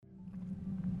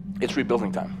It's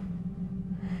rebuilding time.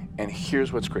 And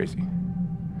here's what's crazy.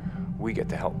 We get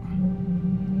to help.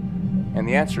 And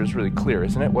the answer is really clear,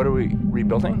 isn't it? What are we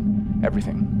rebuilding?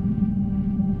 Everything.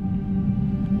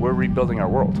 We're rebuilding our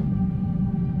world.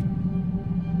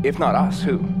 If not us,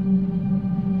 who?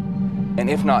 And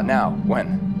if not now,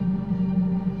 when?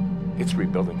 It's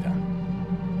rebuilding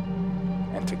time.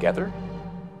 And together,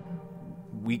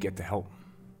 we get to help.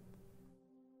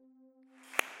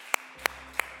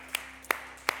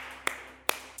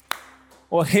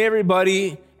 Well, hey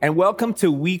everybody, and welcome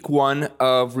to week 1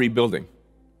 of Rebuilding.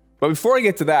 But before I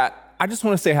get to that, I just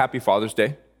want to say happy Father's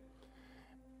Day.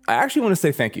 I actually want to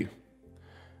say thank you.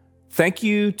 Thank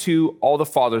you to all the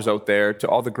fathers out there, to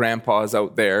all the grandpas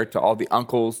out there, to all the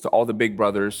uncles, to all the big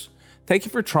brothers. Thank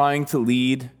you for trying to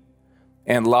lead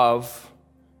and love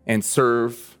and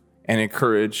serve and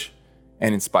encourage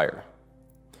and inspire.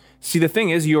 See, the thing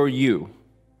is, you're you.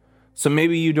 So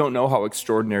maybe you don't know how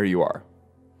extraordinary you are.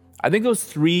 I think those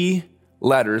 3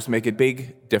 letters make a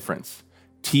big difference.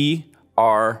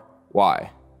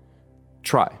 T-R-Y.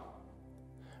 Try.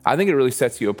 I think it really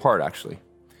sets you apart, actually.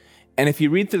 And if you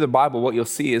read through the Bible, what you'll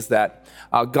see is that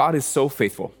God is so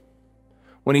faithful.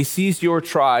 When he sees your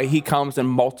try, he comes and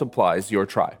multiplies your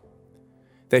try.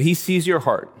 That he sees your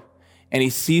heart, and he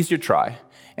sees your try,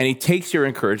 and he takes your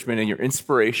encouragement and your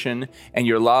inspiration and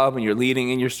your love and your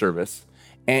leading and your service,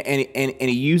 and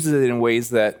he uses it in ways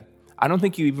that I don't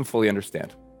think you even fully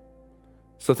understand.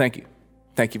 So thank you.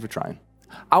 Thank you for trying.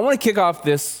 I want to kick off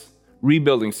this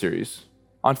rebuilding series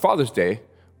on Father's Day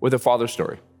with a father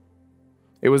story.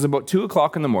 It was about 2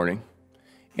 o'clock in the morning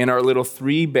in our little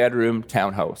 3-bedroom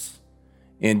townhouse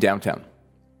in downtown.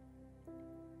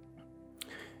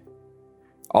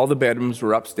 All the bedrooms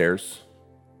were upstairs.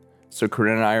 So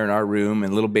Corinne and I are in our room,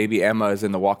 and little baby Emma is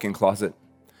in the walk-in closet.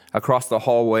 Across the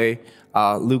hallway,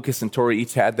 Lucas and Tori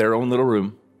each had their own little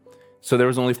room. So there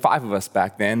was only 5 of us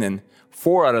back then, and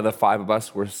 4 out of the 5 of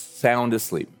us were sound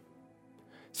asleep.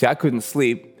 See, I couldn't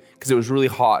sleep because it was really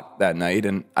hot that night,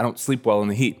 and I don't sleep well in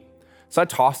the heat. So I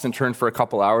tossed and turned for a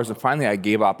couple hours, and finally I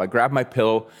gave up. I grabbed my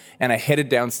pillow, and I headed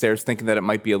downstairs thinking that it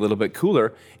might be a little bit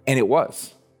cooler, and it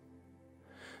was.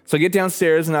 So I get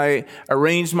downstairs, and I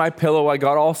arranged my pillow. I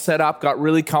got all set up, got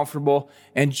really comfortable,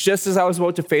 and just as I was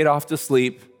about to fade off to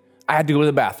sleep, I had to go to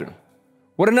the bathroom.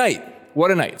 What a night. What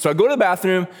a night. So I go to the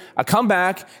bathroom, I come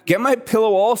back, get my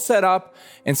pillow all set up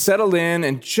and settled in,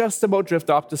 and just about drift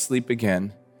off to sleep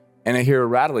again, and I hear a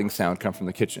rattling sound come from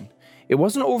the kitchen. It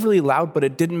wasn't overly loud, but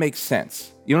it didn't make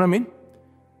sense. You know what I mean?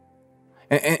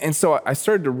 And so I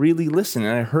started to really listen,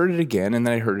 and I heard it again, and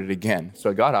then I heard it again. So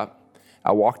I got up,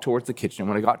 I walked towards the kitchen.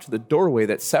 When I got to the doorway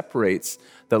that separates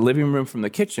the living room from the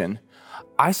kitchen,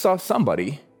 I saw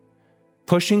somebody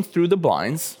pushing through the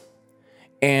blinds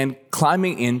and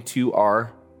climbing into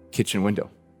our kitchen window.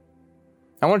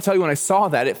 I want to tell you, when I saw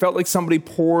that, it felt like somebody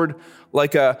poured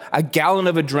like a gallon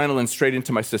of adrenaline straight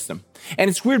into my system.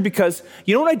 And it's weird because,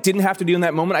 you know what I didn't have to do in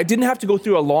that moment? I didn't have to go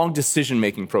through a long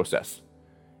decision-making process.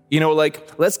 You know,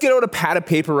 like, let's get out a pad of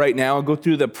paper right now and go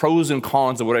through the pros and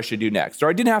cons of what I should do next. Or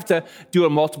I didn't have to do a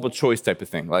multiple choice type of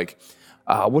thing. Like,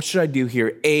 what should I do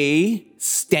here? A,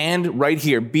 stand right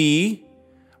here. B,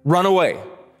 run away.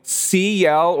 C,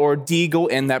 yell, or D, go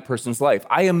end that person's life.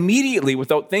 I immediately,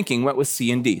 without thinking, went with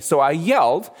C and D. So I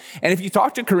yelled, and if you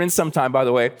talk to Corinne sometime, by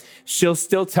the way, she'll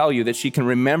still tell you that she can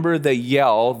remember the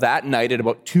yell that night at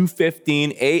about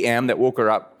 2:15 a.m. that woke her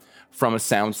up from a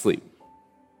sound sleep.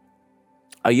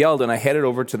 I yelled, and I headed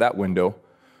over to that window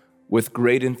with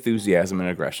great enthusiasm and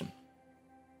aggression.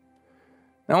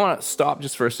 Now I want to stop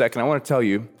just for a second. I want to tell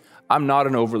you, I'm not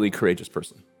an overly courageous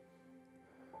person.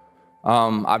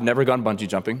 I've never gone bungee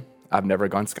jumping. I've never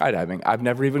gone skydiving. I've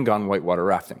never even gone whitewater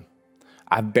rafting.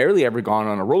 I've barely ever gone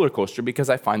on a roller coaster because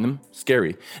I find them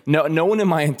scary. No one in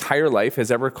my entire life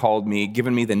has ever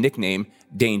given me the nickname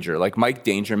Danger, like Mike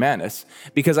Danger Manis,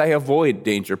 because I avoid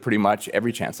danger pretty much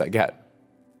every chance I get.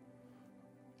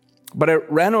 But I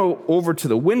ran over to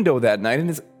the window that night, and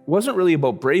it wasn't really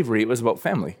about bravery, it was about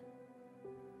family.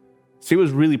 See, it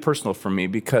was really personal for me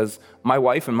because my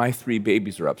wife and my 3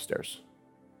 babies are upstairs.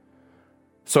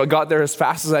 So I got there as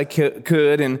fast as I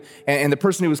could, and the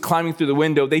person who was climbing through the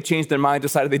window, they changed their mind,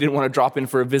 decided they didn't want to drop in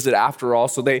for a visit after all,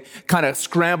 so they kind of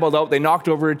scrambled out. They knocked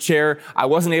over a chair. I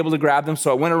wasn't able to grab them, so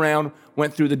I went around,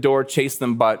 went through the door, chased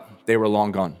them, but they were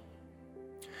long gone.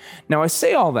 Now, I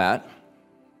say all that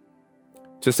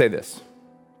to say this.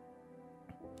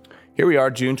 Here we are,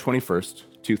 June 21st,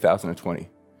 2020,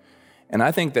 and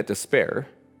I think that despair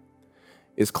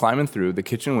is climbing through the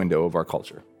kitchen window of our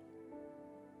culture.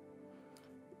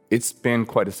 It's been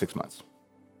quite a 6 months.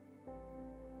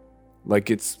 like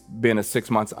it's been a 6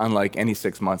 months unlike any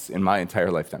 6 months in my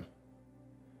entire lifetime.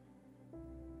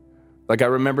 Like I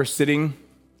remember sitting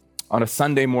on a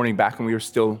Sunday morning back when we were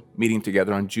still meeting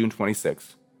together on June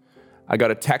 26th. I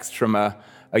got a text from a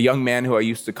young man who I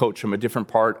used to coach from a different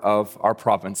part of our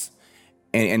province,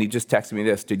 and he just texted me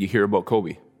this: "Did you hear about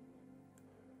Kobe?"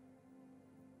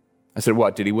 I said,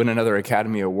 "What, did he win another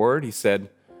Academy Award?" He said,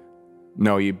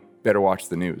 "No, you better watch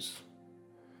the news."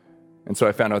 And so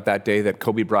I found out that day that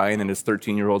Kobe Bryant and his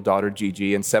 13-year-old daughter,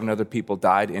 Gigi, and 7 other people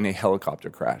died in a helicopter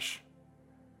crash.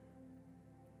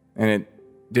 And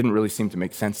it didn't really seem to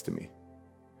make sense to me.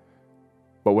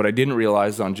 But what I didn't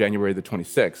realize on January the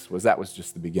 26th was that was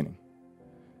just the beginning.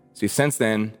 See, since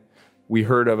then, we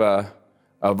heard of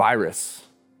a virus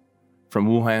from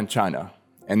Wuhan, China.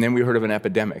 And then we heard of an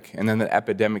epidemic. And then the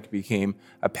epidemic became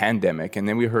a pandemic. And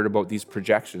then we heard about these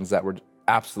projections that were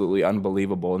absolutely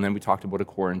unbelievable. And then we talked about a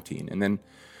quarantine. And then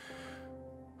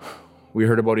we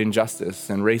heard about injustice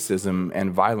and racism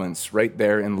and violence right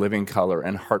there in living color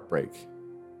and heartbreak.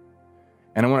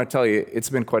 And I want to tell you, it's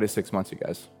been quite a 6 months, you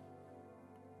guys.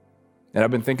 And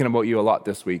I've been thinking about you a lot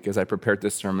this week as I prepared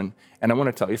this sermon. And I want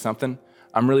to tell you something.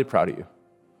 I'm really proud of you.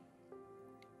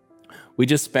 We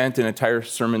just spent an entire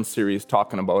sermon series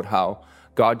talking about how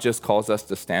God just calls us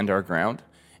to stand our ground.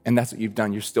 And that's what you've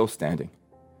done. You're still standing.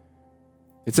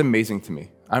 It's amazing to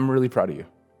me. I'm really proud of you.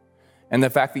 And the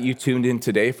fact that you tuned in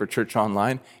today for Church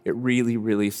Online, it really,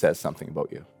 really says something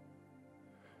about you.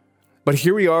 But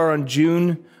here we are on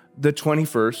June the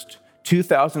 21st,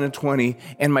 2020,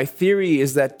 and my theory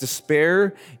is that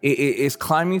despair is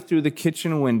climbing through the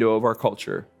kitchen window of our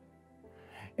culture.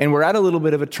 And we're at a little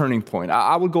bit of a turning point.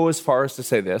 I would go as far as to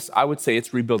say this. I would say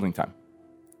it's rebuilding time.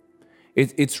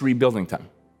 It's rebuilding time.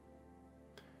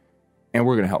 And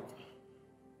we're going to help.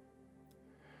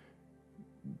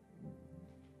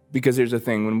 Because here's the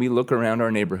thing. When we look around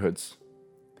our neighborhoods,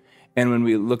 and when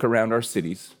we look around our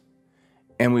cities,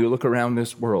 and we look around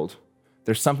this world,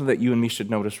 there's something that you and me should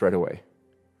notice right away.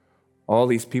 All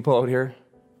these people out here,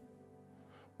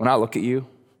 when I look at you,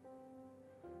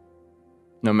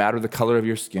 no matter the color of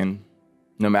your skin,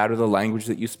 no matter the language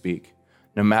that you speak,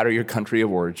 no matter your country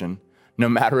of origin, no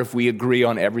matter if we agree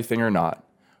on everything or not,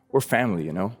 we're family,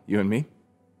 you and me.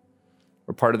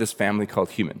 We're part of this family called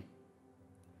human.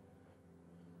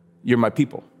 You're my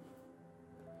people.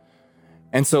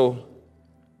 And so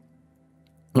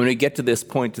when we get to this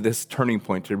point, to this turning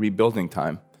point, to rebuilding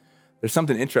time, there's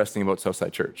something interesting about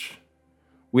Southside Church.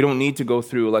 We don't need to go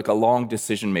through like a long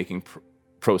decision-making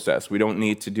process. We don't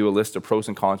need to do a list of pros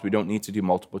and cons. We don't need to do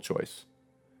multiple choice.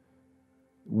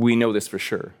 We know this for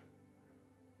sure,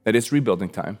 that it's rebuilding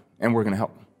time, and we're going to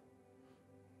help.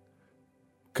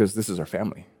 Because this is our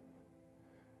family.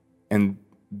 And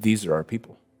these are our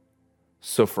people.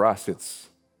 So for us, it's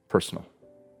personal.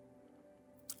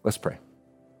 Let's pray.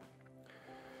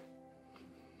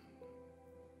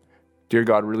 Dear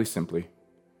God, really simply,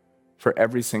 for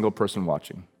every single person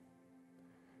watching,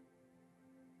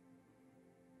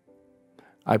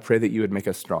 I pray that you would make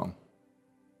us strong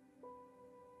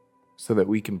so that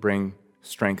we can bring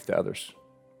strength to others.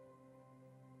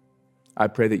 I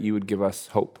pray that you would give us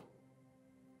hope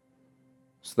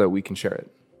so that we can share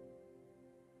it.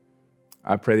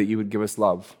 I pray that you would give us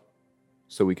love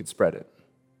so we could spread it.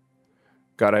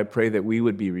 God, I pray that we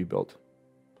would be rebuilt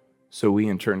so we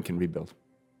in turn can rebuild.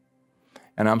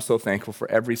 And I'm so thankful for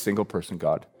every single person,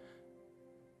 God.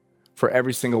 For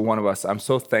every single one of us, I'm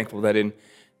so thankful that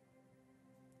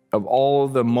of all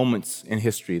the moments in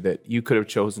history that you could have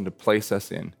chosen to place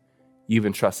us in, you've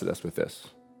entrusted us with this.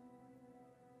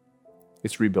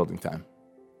 It's rebuilding time.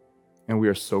 And we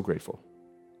are so grateful.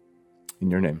 In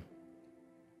your name,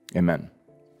 amen.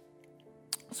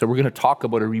 So we're going to talk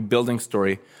about a rebuilding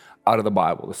story out of the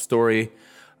Bible, the story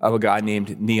of a guy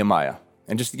named Nehemiah.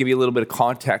 And just to give you a little bit of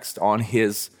context on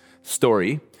his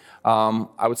story,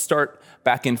 I would start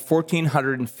back in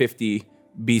 1450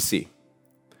 BC.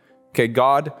 Okay,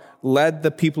 God led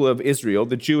the people of Israel,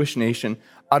 the Jewish nation,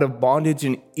 out of bondage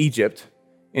in Egypt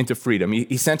into freedom.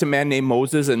 He sent a man named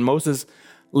Moses, and Moses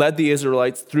led the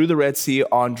Israelites through the Red Sea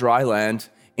on dry land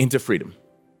into freedom.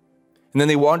 And then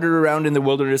they wandered around in the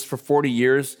wilderness for 40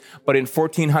 years. But in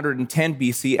 1410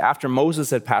 BC, after Moses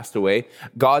had passed away,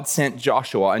 God sent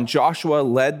Joshua. And Joshua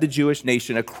led the Jewish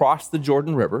nation across the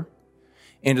Jordan River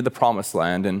into the Promised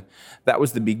Land. And that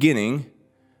was the beginning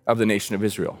of the nation of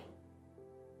Israel.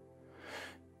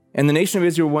 And the nation of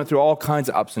Israel went through all kinds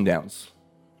of ups and downs.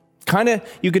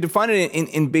 You could define it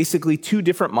in basically two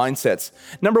different mindsets.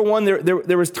 Number one,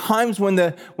 there was times when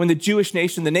the Jewish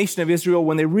nation, the nation of Israel,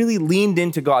 when they really leaned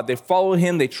into God, they followed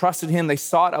him, they trusted him, they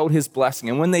sought out his blessing.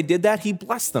 And when they did that, he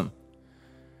blessed them.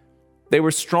 They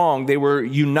were strong. They were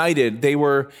united. They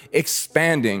were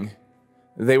expanding.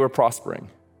 They were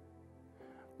prospering.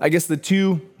 I guess the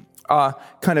two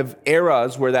kind of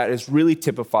eras where that is really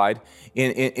typified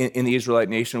in the Israelite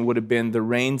nation would have been the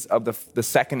reigns of the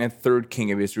second and third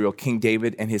king of Israel, King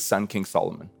David and his son, King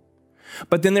Solomon.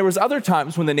 But then there was other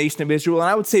times when the nation of Israel, and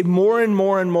I would say more and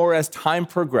more and more as time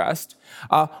progressed,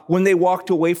 when they walked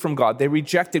away from God, they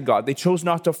rejected God, they chose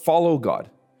not to follow God.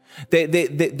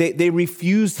 They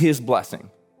refused his blessing.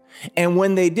 And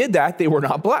when they did that, they were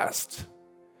not blessed.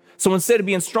 So instead of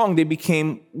being strong, they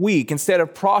became weak. Instead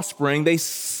of prospering, they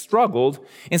struggled.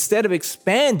 Instead of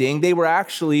expanding, they were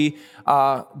actually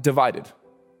divided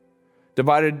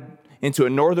into a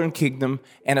northern kingdom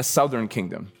and a southern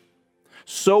kingdom.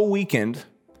 So weakened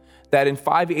that in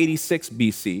 586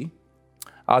 BC,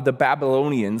 the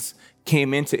Babylonians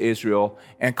came into Israel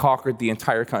and conquered the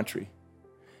entire country,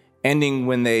 ending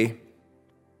when they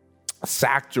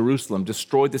sacked Jerusalem,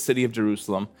 destroyed the city of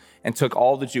Jerusalem, and took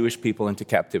all the Jewish people into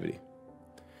captivity.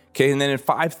 Okay, and then in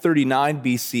 539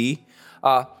 BC,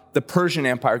 the Persian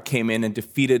Empire came in and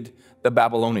defeated the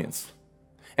Babylonians.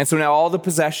 And so now all the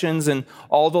possessions and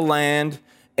all the land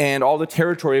and all the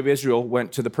territory of Israel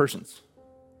went to the Persians.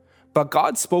 But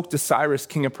God spoke to Cyrus,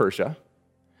 king of Persia,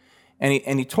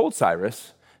 and he told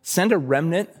Cyrus, send a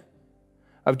remnant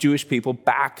of Jewish people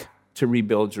back to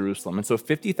rebuild Jerusalem. And so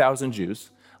 50,000 Jews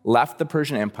left the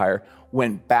Persian Empire,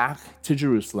 went back to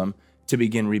Jerusalem to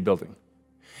begin rebuilding.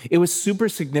 It was super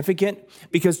significant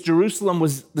because Jerusalem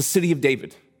was the city of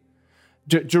David.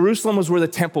 Jerusalem was where the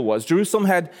temple was. Jerusalem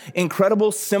had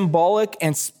incredible symbolic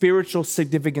and spiritual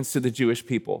significance to the Jewish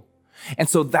people. And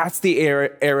so that's the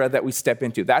era that we step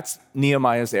into. That's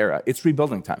Nehemiah's era. It's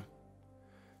rebuilding time.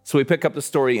 So we pick up the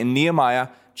story in Nehemiah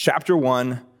chapter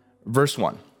 1, verse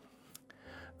 1.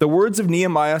 The words of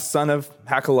Nehemiah, son of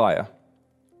Hakaliah.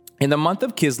 In the month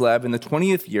of Kislev, in the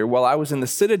 20th year, while I was in the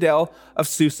citadel of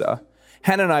Susa,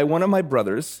 Hanani, one of my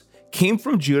brothers, came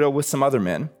from Judah with some other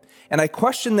men, and I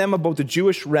questioned them about the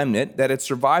Jewish remnant that had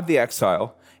survived the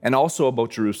exile and also about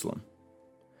Jerusalem.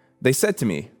 They said to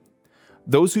me,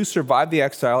 those who survived the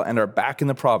exile and are back in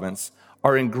the province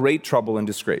are in great trouble and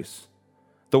disgrace.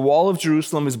 The wall of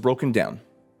Jerusalem is broken down,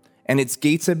 and its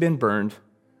gates have been burned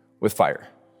with fire.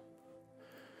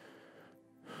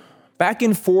 Back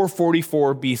in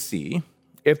 444 BC,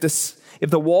 if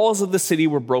the walls of the city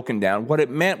were broken down, what it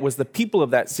meant was the people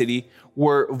of that city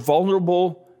were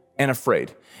vulnerable and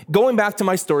afraid. Going back to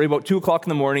my story about 2 o'clock in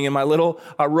the morning in my little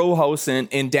row house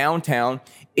in downtown,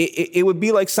 it would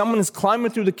be like someone is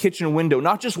climbing through the kitchen window,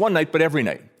 not just one night, but every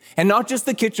night. And not just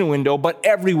the kitchen window, but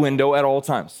every window at all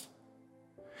times.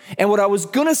 And what I was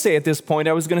going to say at this point,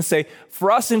 I was going to say, for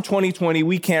us in 2020,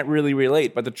 we can't really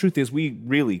relate, but the truth is we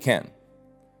really can.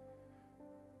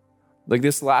 Like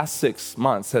this last 6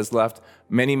 months has left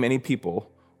many, many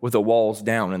people with the walls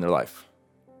down in their life.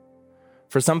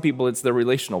 For some people, it's their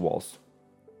relational walls.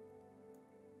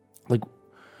 Like,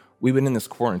 we've been in this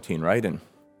quarantine, right? And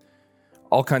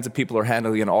all kinds of people are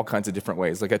handling it in all kinds of different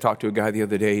ways. Like I talked to a guy the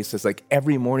other day, he says, like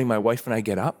every morning my wife and I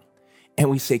get up and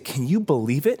we say, can you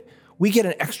believe it? We get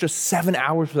an extra 7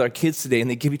 hours with our kids today and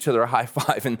they give each other a high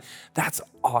five, and that's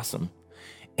awesome.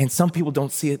 And some people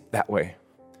don't see it that way.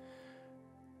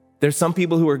 There's some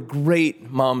people who are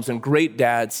great moms and great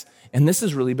dads, and this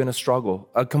has really been a struggle,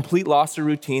 a complete loss of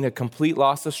routine, a complete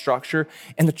loss of structure.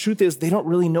 And the truth is they don't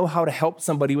really know how to help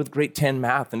somebody with grade 10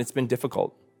 math, and it's been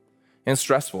difficult and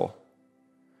stressful.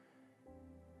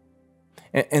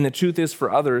 And the truth is for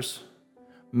others,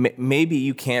 maybe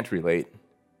you can't relate.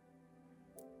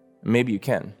 Maybe you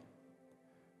can.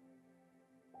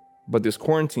 But this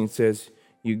quarantine says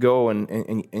you go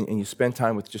and you spend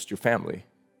time with just your family.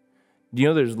 Do you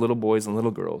know there's little boys and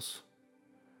little girls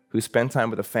who spend time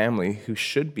with a family who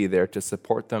should be there to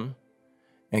support them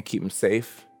and keep them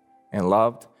safe and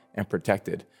loved and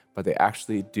protected, but they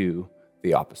actually do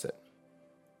the opposite.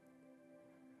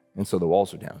 And so the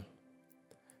walls are down,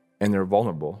 and they're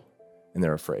vulnerable, and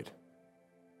they're afraid.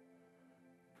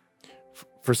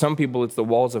 For some people, it's the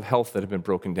walls of health that have been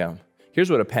broken down.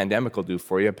 Here's what a pandemic will do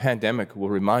for you. A pandemic will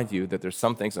remind you that there's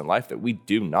some things in life that we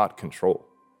do not control.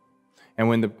 And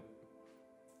when the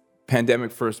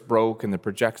pandemic first broke and the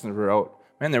projections were out,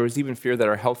 man, there was even fear that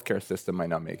our healthcare system might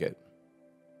not make it.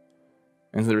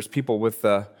 And there's people with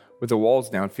the walls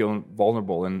down feeling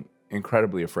vulnerable and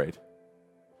incredibly afraid.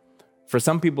 For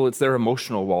some people, it's their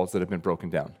emotional walls that have been broken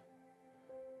down.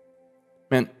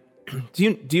 Man,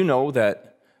 do you know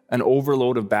that an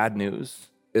overload of bad news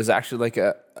is actually like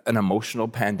an emotional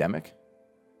pandemic?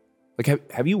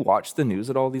 Like, have you watched the news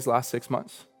at all these last 6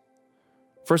 months?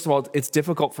 First of all, it's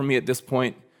difficult for me at this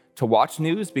point to watch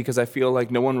news because I feel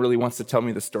like no one really wants to tell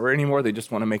me the story anymore. They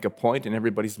just want to make a point and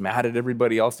everybody's mad at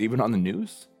everybody else, even on the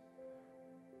news.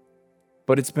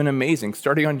 But it's been amazing,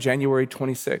 starting on January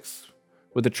 26th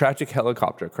with a tragic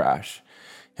helicopter crash,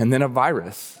 and then a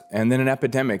virus, and then an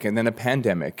epidemic, and then a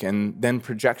pandemic, and then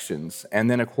projections, and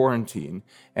then a quarantine,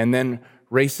 and then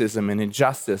racism and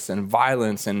injustice and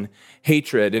violence and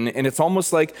hatred. And it's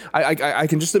almost like I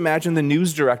can just imagine the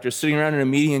news director sitting around in a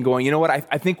meeting and going, you know what,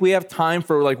 I think we have time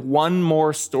for like one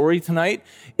more story tonight.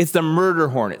 It's the murder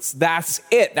hornets. That's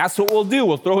it. That's what we'll do.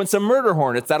 We'll throw in some murder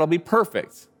hornets. That'll be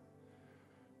perfect.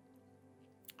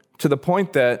 To the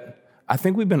point that I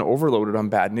think we've been overloaded on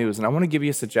bad news. And I want to give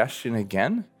you a suggestion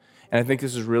again, and I think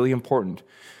this is really important.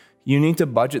 You need to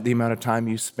budget the amount of time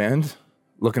you spend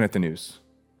looking at the news.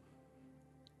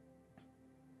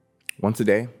 Once a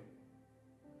day,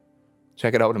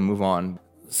 check it out and move on.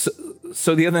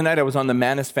 So the other night I was on the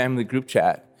Manus family group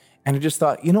chat, and I just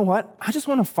thought, you know what? I just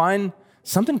want to find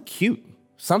something cute,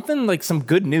 something like some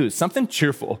good news, something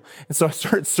cheerful. And so I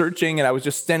started searching, and I was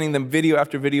just sending them video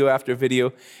after video after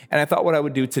video. And I thought what I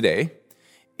would do today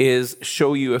is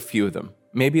show you a few of them.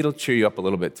 Maybe it'll cheer you up a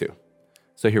little bit too.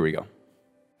 So here we go.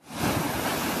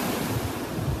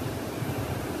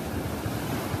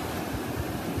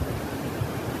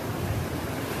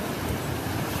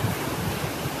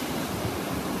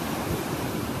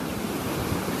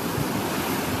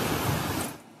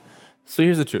 So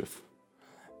here's the truth.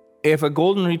 If a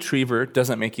golden retriever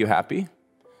doesn't make you happy,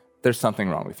 there's something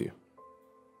wrong with you.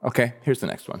 Okay, here's the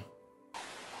next one.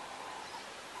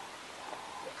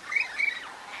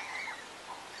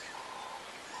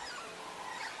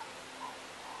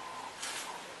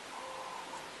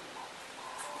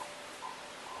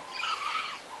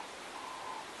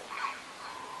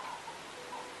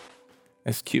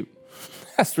 That's cute.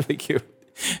 That's really cute.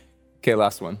 Okay,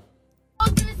 last one.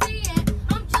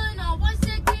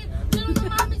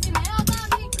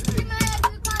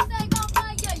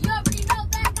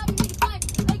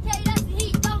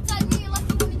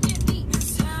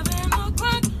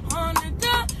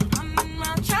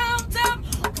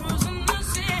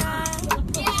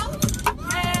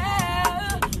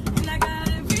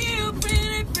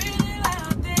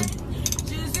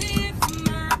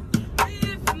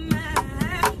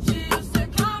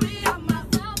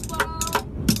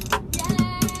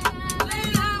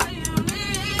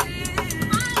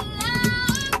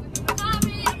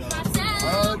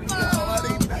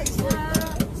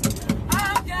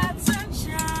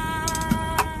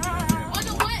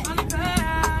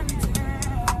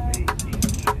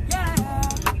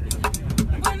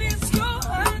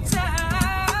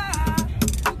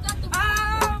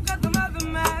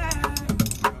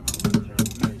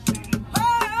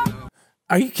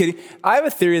 Are you kidding? I have a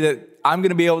theory that I'm going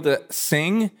to be able to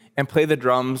sing and play the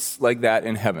drums like that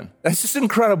in heaven. That's just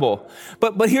incredible.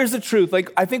 But here's the truth.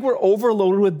 Like, I think we're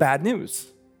overloaded with bad news.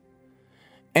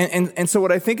 And so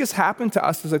what I think has happened to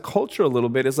us as a culture a little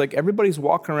bit is like everybody's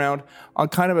walking around on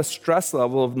kind of a stress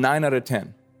level of 9 out of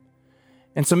 10.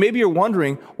 And so maybe you're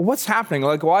wondering, well, what's happening?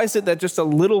 Like, why is it that just a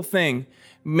little thing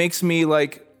makes me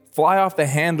like fly off the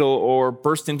handle or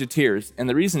burst into tears? And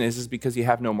the reason is because you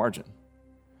have no margin.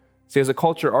 See, as a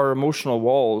culture, our emotional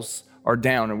walls are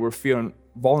down and we're feeling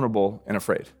vulnerable and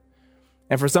afraid.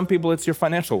 And for some people, it's your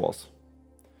financial walls.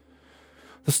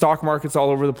 The stock market's all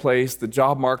over the place. The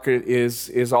job market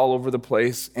is all over the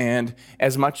place. And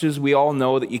as much as we all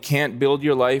know that you can't build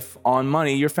your life on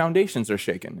money, your foundations are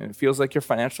shaken. And it feels like your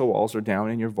financial walls are down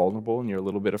and you're vulnerable and you're a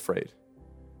little bit afraid.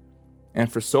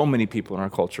 And for so many people in our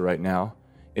culture right now,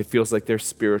 it feels like their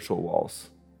spiritual walls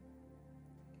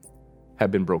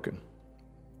have been broken.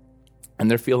 And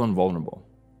they're feeling vulnerable.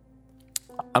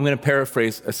 I'm going to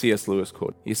paraphrase a C.S. Lewis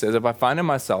quote. He says, if I find in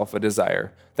myself a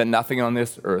desire that nothing on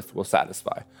this earth will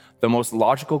satisfy, the most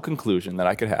logical conclusion that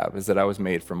I could have is that I was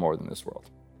made for more than this world.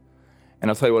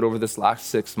 And I'll tell you what, over this last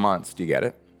 6 months, do you get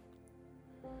it?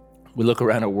 We look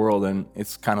around a world and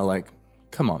it's kind of like,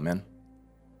 come on, man.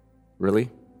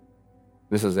 Really?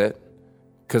 This is it?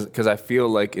 Because I feel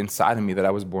like inside of me that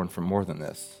I was born for more than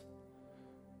this.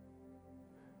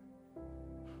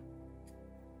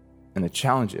 And the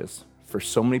challenge is, for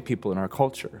so many people in our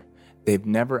culture, they've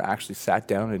never actually sat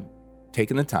down and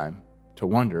taken the time to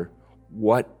wonder,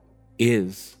 what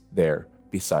is there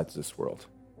besides this world?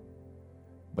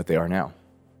 But they are now.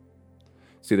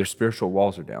 See, their spiritual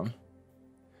walls are down,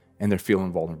 and they're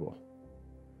feeling vulnerable.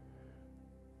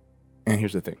 And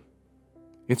here's the thing.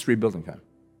 It's rebuilding time.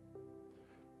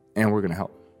 And we're going to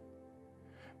help.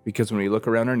 Because when we look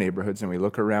around our neighborhoods, and we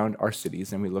look around our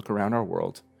cities, and we look around our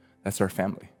world, that's our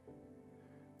family.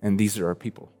 And these are our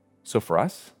people. So for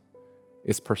us,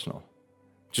 it's personal.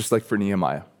 just like for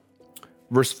Nehemiah.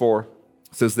 Verse 4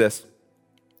 says this,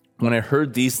 "When I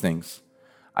heard these things,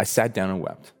 I sat down and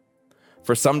wept.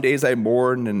 For some days I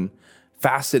mourned and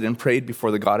fasted and prayed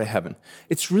before the God of heaven."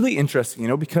 It's really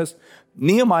interesting, because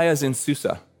Nehemiah is in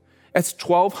Susa. It's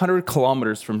 1,200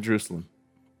 kilometers from Jerusalem.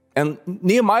 And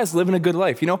Nehemiah's living a good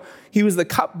life. He was the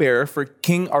cupbearer for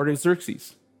King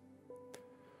Artaxerxes.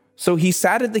 So he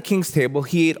sat at the king's table.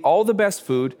 He ate all the best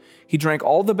food. He drank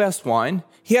all the best wine.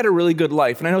 He had a really good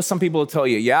life. And I know some people will tell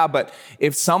you, yeah, but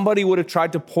if somebody would have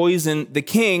tried to poison the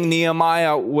king,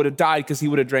 Nehemiah would have died because he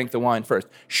would have drank the wine first.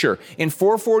 Sure. In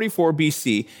 444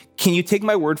 BC, can you take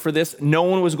my word for this? No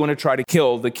one was going to try to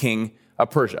kill the king of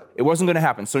Persia. It wasn't going to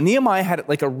happen. So Nehemiah had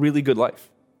like a really good life.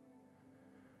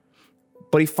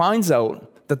 But he finds out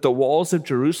that the walls of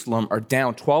Jerusalem are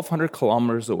down 1,200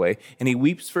 kilometers away, and he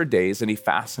weeps for days, and he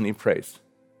fasts, and he prays.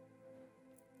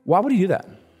 Why would he do that?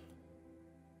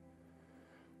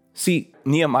 See,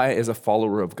 Nehemiah is a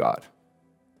follower of God.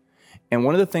 And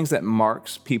one of the things that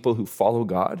marks people who follow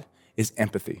God is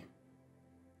empathy.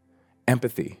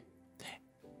 Empathy.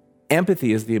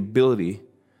 Empathy is the ability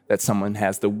that someone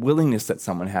has, the willingness that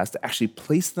someone has to actually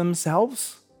place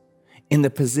themselves in the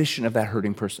position of that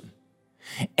hurting person.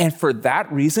 And for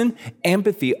that reason,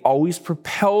 empathy always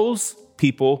propels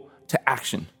people to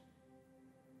action.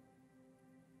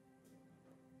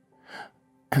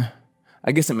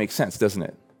 I guess it makes sense, doesn't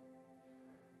it?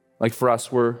 Like for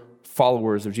us, we're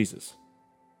followers of Jesus.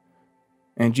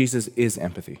 And Jesus is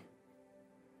empathy.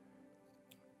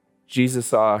 Jesus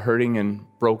saw a hurting and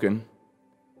broken,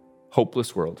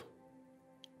 hopeless world.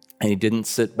 And he didn't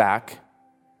sit back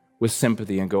with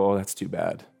sympathy and go, oh, that's too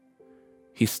bad.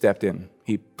 He stepped in.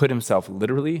 He put himself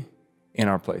literally in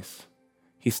our place.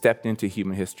 He stepped into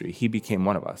human history. He became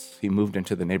one of us. He moved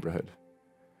into the neighborhood.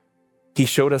 He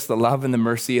showed us the love and the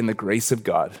mercy and the grace of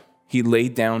God. He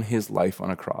laid down his life on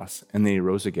a cross, and then he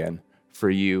rose again for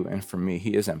you and for me.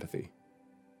 He is empathy.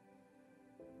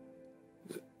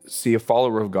 See, a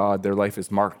follower of God, their life is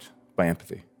marked by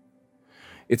empathy.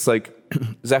 It's like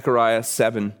Zechariah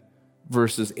 7,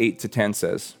 verses 8 to 10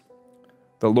 says,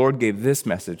 "The Lord gave this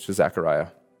message to Zechariah.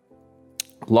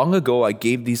 Long ago, I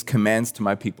gave these commands to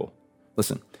my people.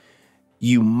 Listen,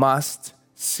 you must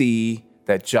see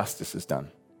that justice is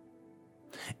done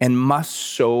and must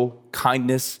show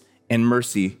kindness and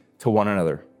mercy to one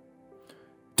another.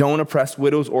 Don't oppress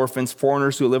widows, orphans,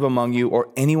 foreigners who live among you, or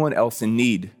anyone else in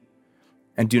need,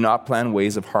 and do not plan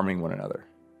ways of harming one another."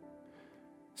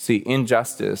 See,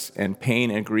 injustice and pain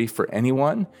and grief for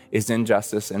anyone is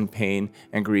injustice and pain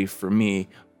and grief for me.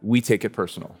 We take it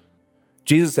personal.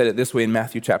 Jesus said it this way in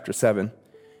Matthew chapter 7.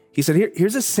 He said,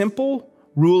 here's a simple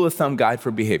rule of thumb guide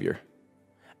for behavior.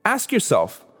 Ask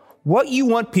yourself what you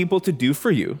want people to do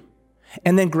for you,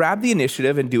 and then grab the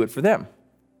initiative and do it for them.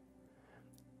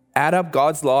 Add up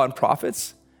God's law and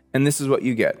prophets, and this is what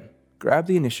you get. Grab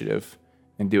the initiative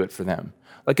and do it for them.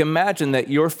 Like imagine that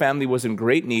your family was in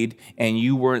great need and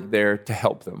you weren't there to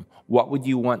help them. What would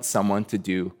you want someone to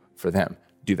do for them?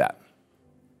 Do that.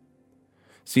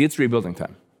 See, it's rebuilding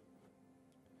time.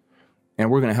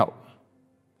 And we're going to help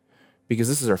because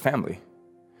this is our family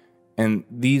and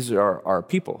these are our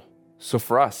people. So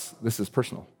for us, this is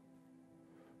personal.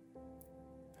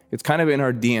 It's kind of in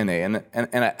our DNA.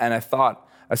 And I thought,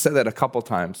 I said that a couple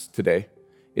times today.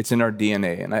 It's in our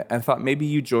DNA. And I thought maybe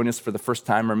you join us for the first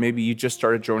time, or maybe you just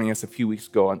started joining us a few weeks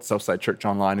ago on Southside Church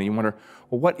Online, and you wonder,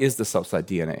 well, what is the Southside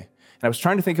DNA? And I was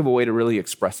trying to think of a way to really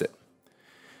express it.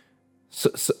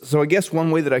 So I guess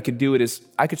one way that I could do it is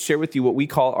I could share with you what we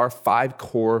call our 5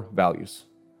 core values.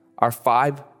 Our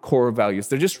 5 core values.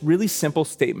 They're just really simple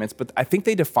statements, but I think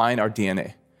they define our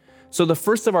DNA. So the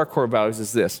first of our core values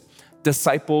is this: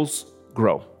 disciples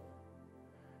grow.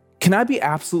 Can I be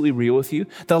absolutely real with you?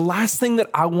 The last thing that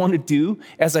I want to do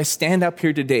as I stand up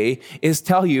here today is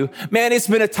tell you, man, it's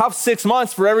been a tough 6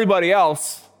 months for everybody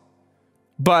else,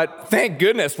 but thank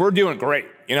goodness we're doing great.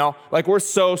 Like we're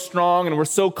so strong and we're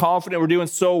so confident, we're doing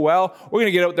so well. We're going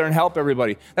to get out there and help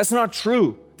everybody. That's not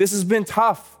true. This has been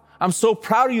tough. I'm so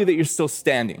proud of you that you're still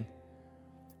standing,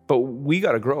 but we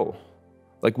got to grow.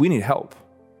 Like we need help.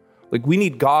 Like we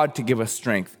need God to give us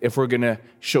strength if we're going to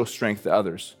show strength to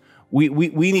others. We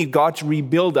need God to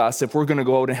rebuild us if we're going to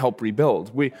go out and help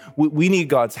rebuild. We need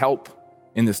God's help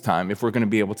in this time if we're going to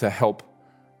be able to help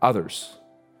others.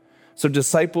 So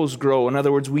disciples grow. In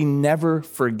other words, we never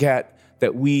forget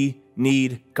that we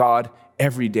need God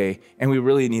every day, and we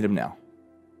really need him now.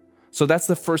 So that's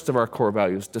the first of our core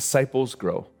values, disciples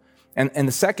grow. And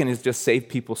the second is just save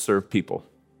people, serve people.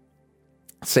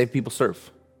 Save people,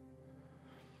 serve.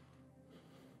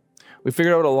 We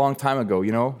figured out a long time ago,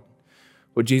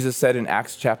 What Jesus said in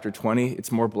Acts chapter 20,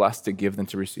 it's more blessed to give than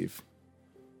to receive.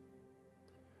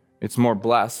 It's more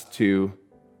blessed to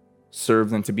serve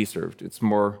than to be served. It's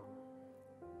more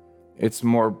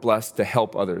blessed to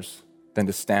help others than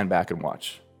to stand back and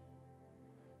watch.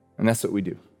 And that's what we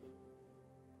do.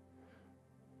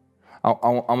 I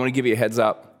want to give you a heads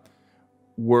up.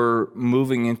 We're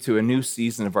moving into a new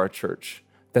season of our church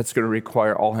that's going to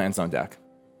require all hands on deck.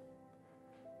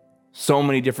 So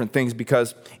many different things,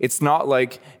 because it's not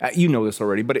like, you know this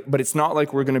already, but it's not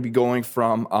like we're going to be going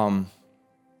from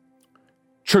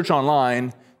church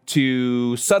online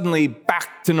to suddenly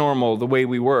back to normal the way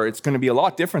we were. It's going to be a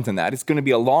lot different than that. It's going to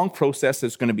be a long process.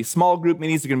 There's going to be small group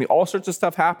meetings. There's going to be all sorts of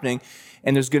stuff happening.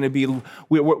 And there's going to be,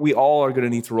 we all are going to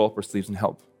need to roll up our sleeves and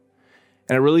help.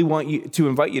 And I really want to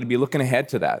invite you to be looking ahead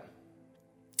to that.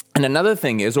 And another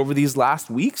thing is, over these last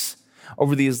weeks,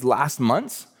 over these last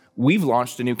months, we've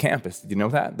launched a new campus. Did you know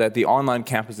that? That the online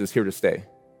campus is here to stay.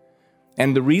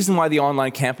 And the reason why the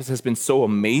online campus has been so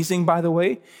amazing, by the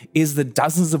way, is the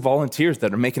dozens of volunteers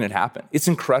that are making it happen. It's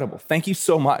incredible. Thank you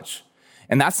so much.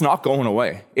 And that's not going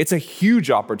away. It's a huge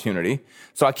opportunity.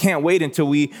 So I can't wait until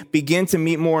we begin to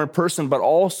meet more in person, but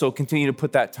also continue to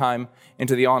put that time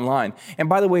into the online. And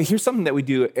by the way, here's something that we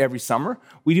do every summer.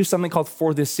 We do something called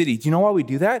For This City. Do you know why we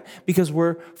do that? Because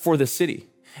we're for the city.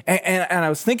 And I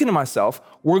was thinking to myself,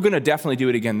 we're going to definitely do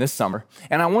it again this summer.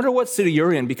 And I wonder what city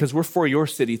you're in, because we're for your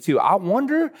city too. I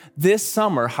wonder this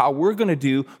summer how we're going to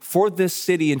do for this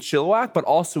city in Chilliwack, but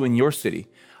also in your city.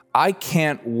 I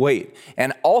can't wait.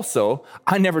 And also,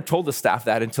 I never told the staff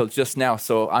that until just now,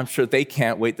 so I'm sure they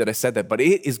can't wait that I said that, but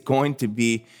it is going to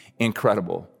be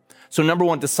incredible. So number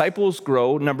 1, disciples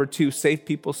grow. Number 2, save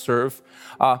people serve.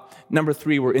 Number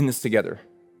 3, we're in this together.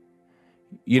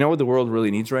 You know what the world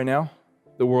really needs right now?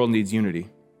 The world needs unity.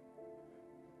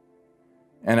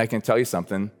 And I can tell you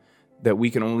something, that we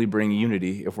can only bring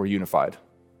unity if we're unified.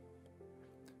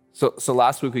 So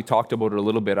last week we talked about it a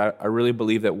little bit. I really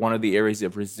believe that one of the areas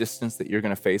of resistance that you're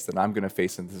going to face, that I'm going to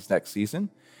face in this next season,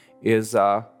 is,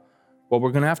 we're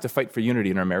going to have to fight for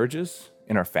unity in our marriages,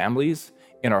 in our families,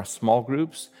 in our small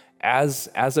groups, as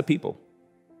a people.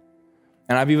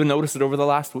 And I've even noticed it over the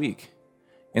last week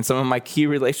in some of my key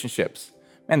relationships.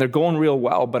 And they're going real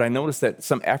well, but I noticed that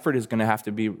some effort is going to have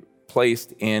to be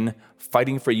placed in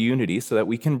fighting for unity so that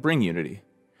we can bring unity.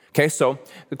 Okay, so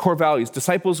the core values: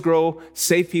 disciples grow,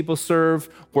 save people serve,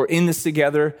 we're in this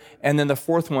together. And then the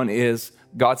 4th one is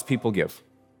God's people give.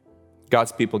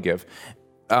 God's people give.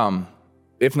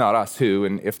 If not us, who?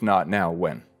 And if not now,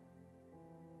 when?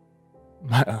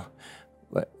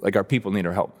 Like, our people need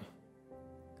our help.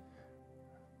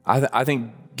 I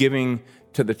think giving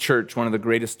to the church, one of the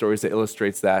greatest stories that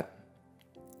illustrates that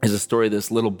is a story of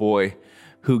this little boy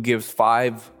who gives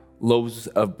 5 loaves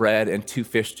of bread and 2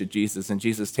 fish to Jesus. And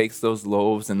Jesus takes those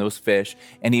loaves and those fish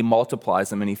and he multiplies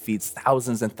them and he feeds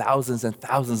thousands and thousands and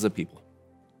thousands of people.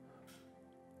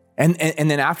 And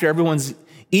then after everyone's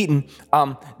eaten,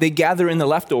 they gather in the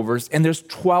leftovers, and there's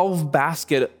 12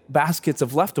 baskets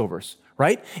of leftovers,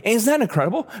 right? And isn't that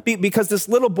incredible? Because this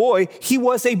little boy, he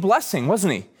was a blessing,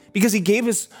 wasn't he? Because he gave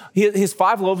his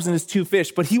 5 loaves and his 2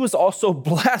 fish, but he was also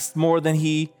blessed more than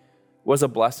he was a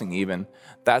blessing even.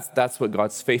 That's what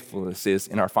God's faithfulness is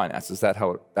in our finances. That's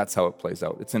how it plays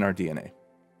out. It's in our DNA.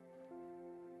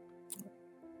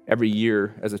 Every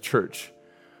year as a church,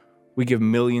 we give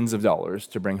millions of dollars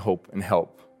to bring hope and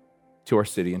help to our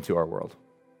city and to our world.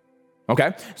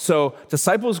 Okay? So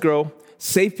disciples grow,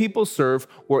 save people serve,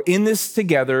 we're in this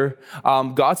together,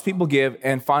 God's people give,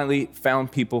 and finally,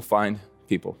 found people find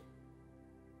people.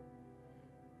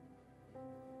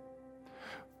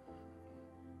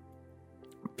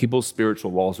 People's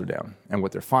spiritual walls are down, and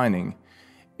what they're finding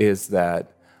is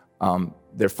that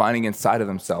they're finding inside of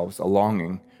themselves a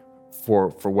longing for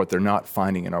what they're not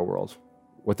finding in our world,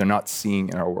 what they're not seeing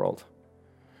in our world.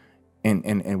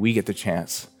 And we get the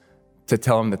chance to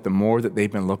tell them that the more that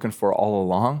they've been looking for all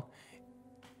along,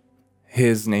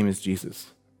 his name is Jesus,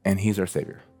 and he's our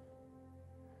Savior.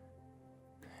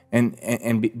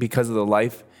 And because of the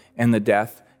life and the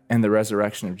death and the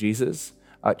resurrection of Jesus,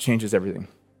 it changes everything.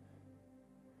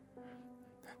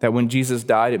 That when Jesus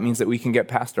died, it means that we can get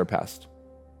past our past.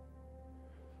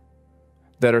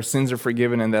 That our sins are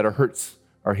forgiven and that our hurts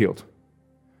are healed.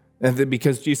 And that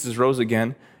because Jesus rose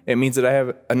again, it means that I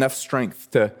have enough strength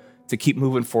to keep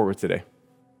moving forward today,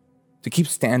 to keep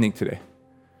standing today.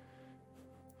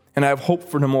 And I have hope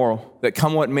for tomorrow, that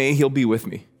come what may, he'll be with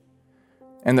me.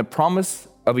 And the promise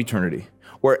of eternity,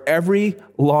 where every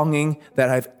longing that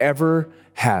I've ever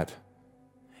had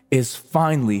is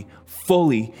finally,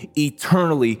 fully,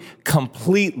 eternally,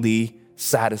 completely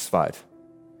satisfied.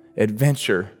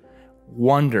 Adventure,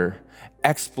 wonder,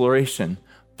 exploration,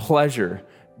 pleasure,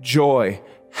 joy,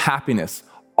 happiness,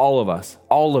 all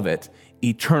of it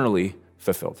eternally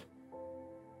fulfilled.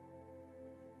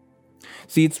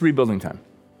 See, it's rebuilding time,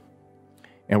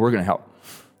 and we're going to help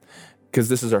because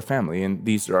this is our family and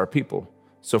these are our people.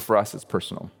 So for us, it's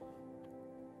personal.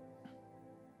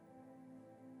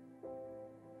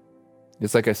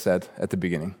 It's like I said at the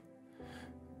beginning,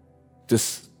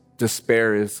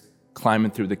 despair is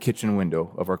climbing through the kitchen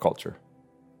window of our culture.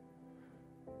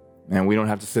 And we don't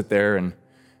have to sit there and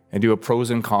do a pros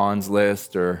and cons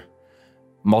list or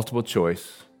multiple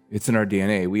choice. It's in our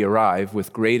DNA. We arrive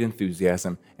with great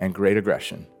enthusiasm and great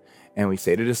aggression. And we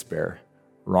say to despair,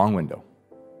 wrong window,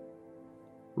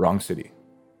 wrong city.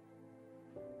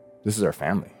 This is our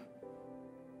family.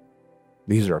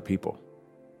 These are our people.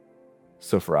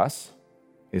 So for us,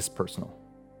 it's personal.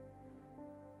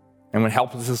 And when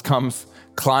helplessness comes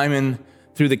climbing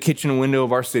through the kitchen window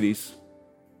of our cities,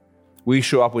 we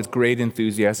show up with great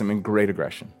enthusiasm and great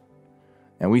aggression.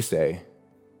 And we say,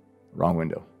 wrong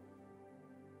window,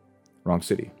 wrong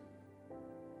city.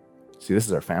 See, this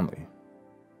is our family.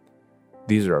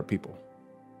 These are our people.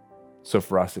 So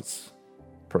for us, it's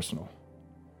personal.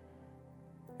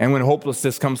 And when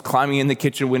hopelessness comes climbing in the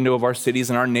kitchen window of our cities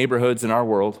and our neighborhoods and our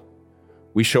world,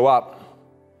 we show up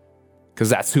because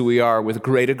that's who we are, with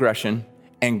great aggression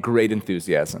and great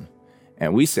enthusiasm.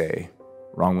 And we say,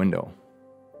 wrong window,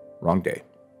 wrong day.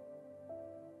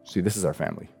 See, this is our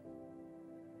family.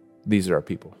 These are our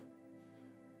people.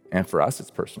 And for us,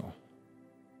 it's personal.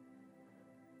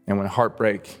 And when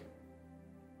heartbreak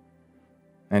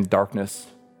and darkness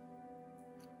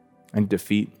and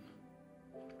defeat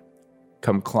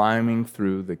come climbing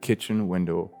through the kitchen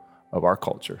window of our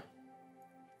culture,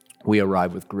 we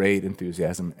arrive with great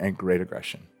enthusiasm and great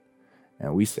aggression.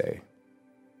 And we say,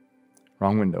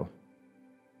 wrong window,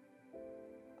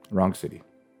 wrong city.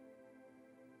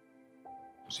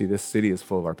 See, this city is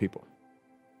full of our people.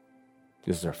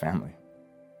 This is our family.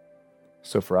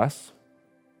 So for us,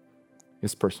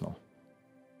 it's personal.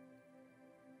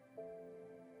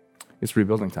 It's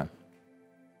rebuilding time.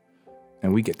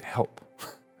 And we get to help.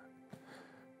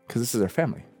 Because this is our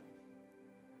family.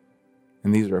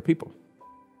 And these are our people.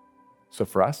 So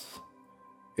for us,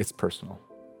 it's personal.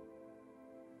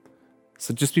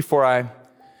 So just before I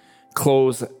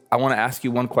close, I want to ask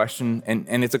you one question,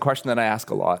 and it's a question that I ask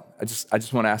a lot. I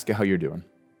just want to ask you how you're doing.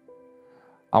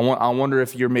 I wonder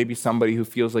if you're maybe somebody who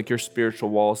feels like your spiritual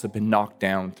walls have been knocked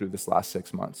down through this last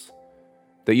 6 months,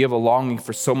 that you have a longing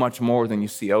for so much more than you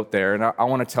see out there. And I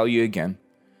want to tell you again,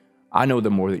 I know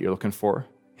the more that you're looking for.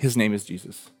 His name is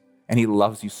Jesus, and he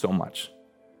loves you so much.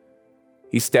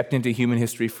 He stepped into human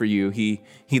history for you. He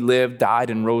lived, died,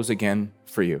 and rose again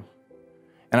for you.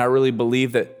 And I really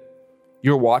believe that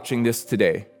you're watching this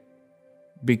today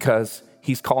because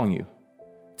he's calling you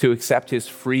to accept his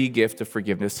free gift of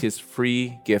forgiveness, his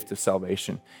free gift of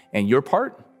salvation. And your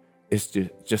part is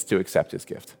just to accept his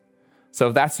gift. So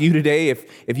if that's you today, if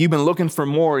you've been looking for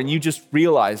more and you just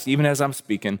realized, even as I'm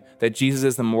speaking, that Jesus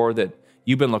is the more that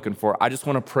you've been looking for, I just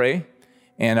want to pray.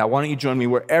 And why don't you join me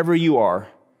wherever you are?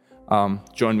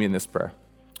 Join me in this prayer.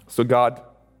 So God,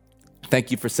 thank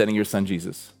you for sending your son,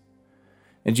 Jesus.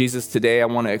 And Jesus, today I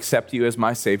want to accept you as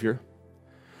my Savior.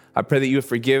 I pray that you would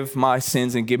forgive my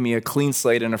sins and give me a clean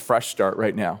slate and a fresh start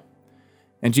right now.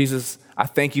 And Jesus, I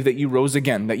thank you that you rose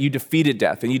again, that you defeated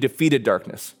death and you defeated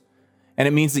darkness. And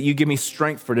it means that you give me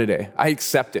strength for today. I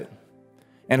accept it.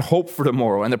 And hope for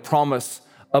tomorrow and the promise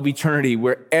of eternity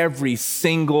where every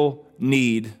single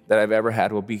need that I've ever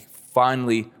had will be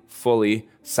finally, fully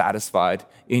satisfied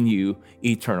in you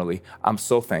eternally. I'm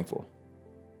so thankful.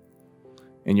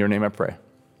 In your name I pray.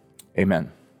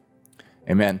 Amen.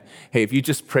 Amen. Hey, if you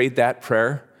just prayed that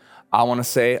prayer, I want to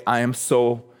say I am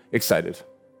so excited.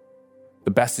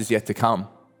 The best is yet to come.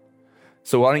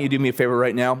 So why don't you do me a favor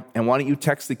right now, and why don't you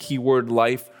text the keyword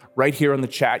life right here on the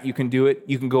chat. You can do it.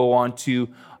 You can go on to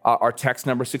our text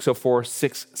number,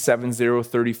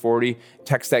 604-670-3040.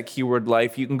 Text that keyword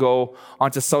life. You can go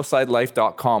onto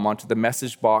southsidelife.com, onto the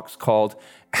message box called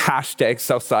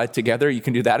 #Southside Together. You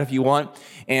can do that if you want.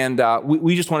 And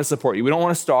we just want to support you. We don't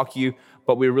want to stalk you,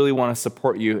 but we really want to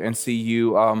support you and see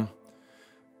you.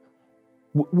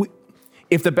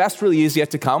 If the best really is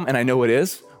yet to come, and I know it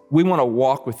is, we want to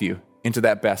walk with you into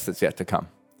that best that's yet to come.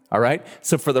 All right?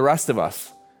 So for the rest of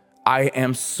us, I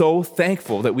am so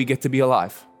thankful that we get to be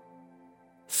alive.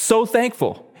 So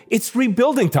thankful. It's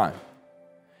rebuilding time.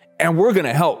 And we're going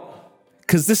to help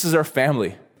because this is our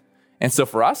family. And so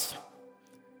for us,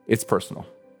 it's personal.